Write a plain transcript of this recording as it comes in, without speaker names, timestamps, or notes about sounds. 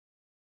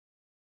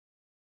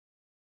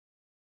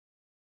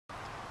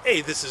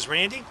Hey, this is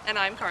Randy. And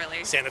I'm Carly.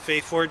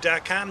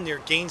 SantaFeFord.com near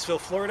Gainesville,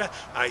 Florida,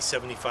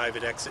 I-75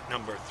 at exit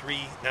number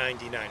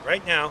 399.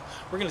 Right now,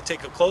 we're going to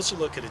take a closer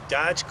look at a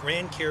Dodge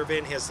Grand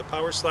Caravan. It has the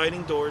power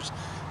sliding doors,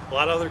 a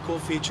lot of other cool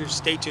features.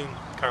 Stay tuned.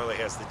 Carly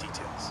has the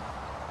details.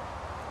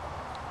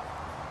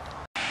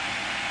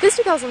 This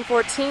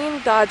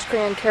 2014 Dodge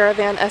Grand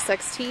Caravan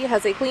SXT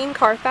has a clean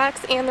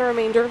Carfax and the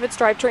remainder of its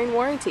drivetrain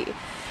warranty.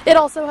 It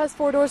also has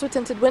 4 doors with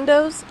tinted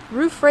windows,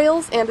 roof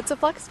rails, and it's a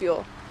flex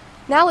fuel.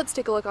 Now let's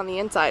take a look on the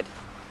inside.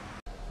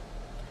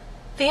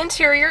 The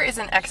interior is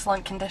in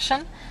excellent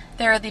condition.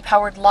 There are the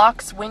powered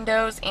locks,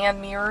 windows,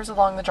 and mirrors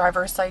along the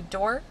driver's side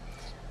door.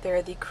 There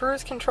are the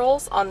cruise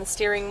controls on the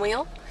steering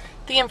wheel.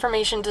 The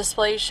information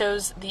display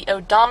shows the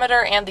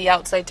odometer and the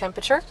outside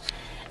temperature.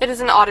 It is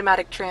an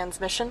automatic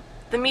transmission.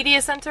 The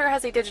media center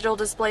has a digital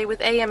display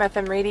with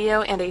AM/FM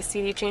radio and a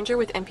CD changer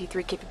with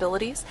MP3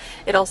 capabilities.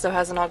 It also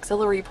has an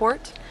auxiliary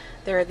port.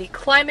 There are the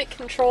climate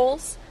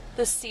controls.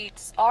 The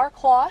seats are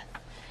cloth,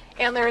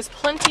 and there is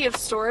plenty of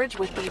storage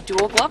with the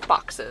dual glove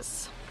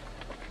boxes.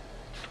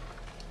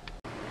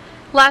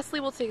 Lastly,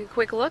 we'll take a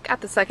quick look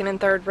at the second and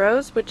third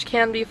rows, which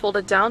can be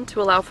folded down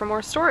to allow for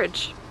more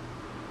storage.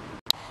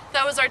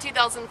 That was our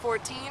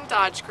 2014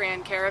 Dodge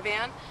Grand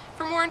Caravan.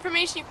 For more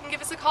information, you can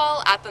give us a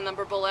call at the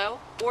number below,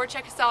 or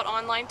check us out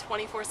online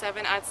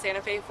 24/7 at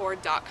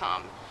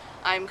SantaFeFord.com.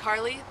 I'm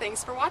Carly.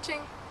 Thanks for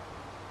watching.